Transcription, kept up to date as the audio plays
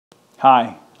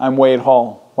Hi, I'm Wade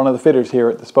Hall, one of the fitters here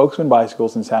at the Spokesman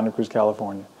Bicycles in Santa Cruz,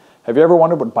 California. Have you ever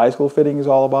wondered what bicycle fitting is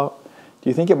all about? Do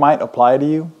you think it might apply to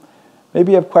you?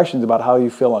 Maybe you have questions about how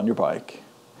you feel on your bike.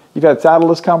 You've had saddle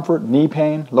discomfort, knee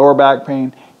pain, lower back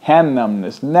pain, hand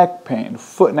numbness, neck pain,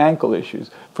 foot and ankle issues.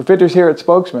 For fitters here at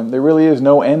Spokesman, there really is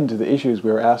no end to the issues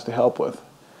we are asked to help with.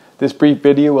 This brief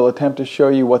video will attempt to show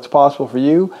you what's possible for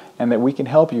you and that we can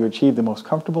help you achieve the most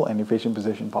comfortable and efficient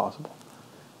position possible.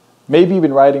 Maybe you've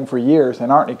been riding for years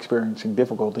and aren't experiencing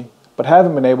difficulty, but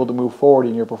haven't been able to move forward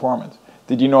in your performance.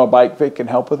 Did you know a bike fit can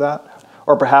help with that?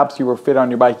 Or perhaps you were fit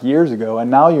on your bike years ago and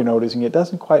now you're noticing it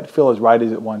doesn't quite feel as right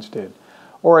as it once did.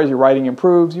 Or as your riding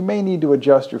improves, you may need to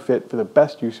adjust your fit for the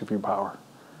best use of your power.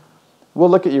 We'll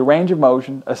look at your range of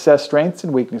motion, assess strengths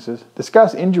and weaknesses,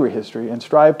 discuss injury history, and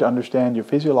strive to understand your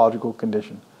physiological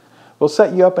condition. We'll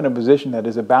set you up in a position that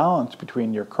is a balance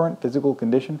between your current physical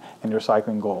condition and your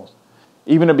cycling goals.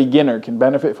 Even a beginner can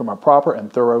benefit from a proper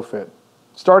and thorough fit.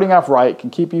 Starting off right can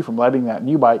keep you from letting that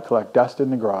new bike collect dust in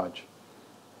the garage.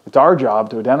 It's our job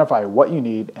to identify what you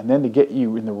need and then to get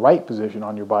you in the right position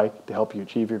on your bike to help you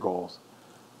achieve your goals.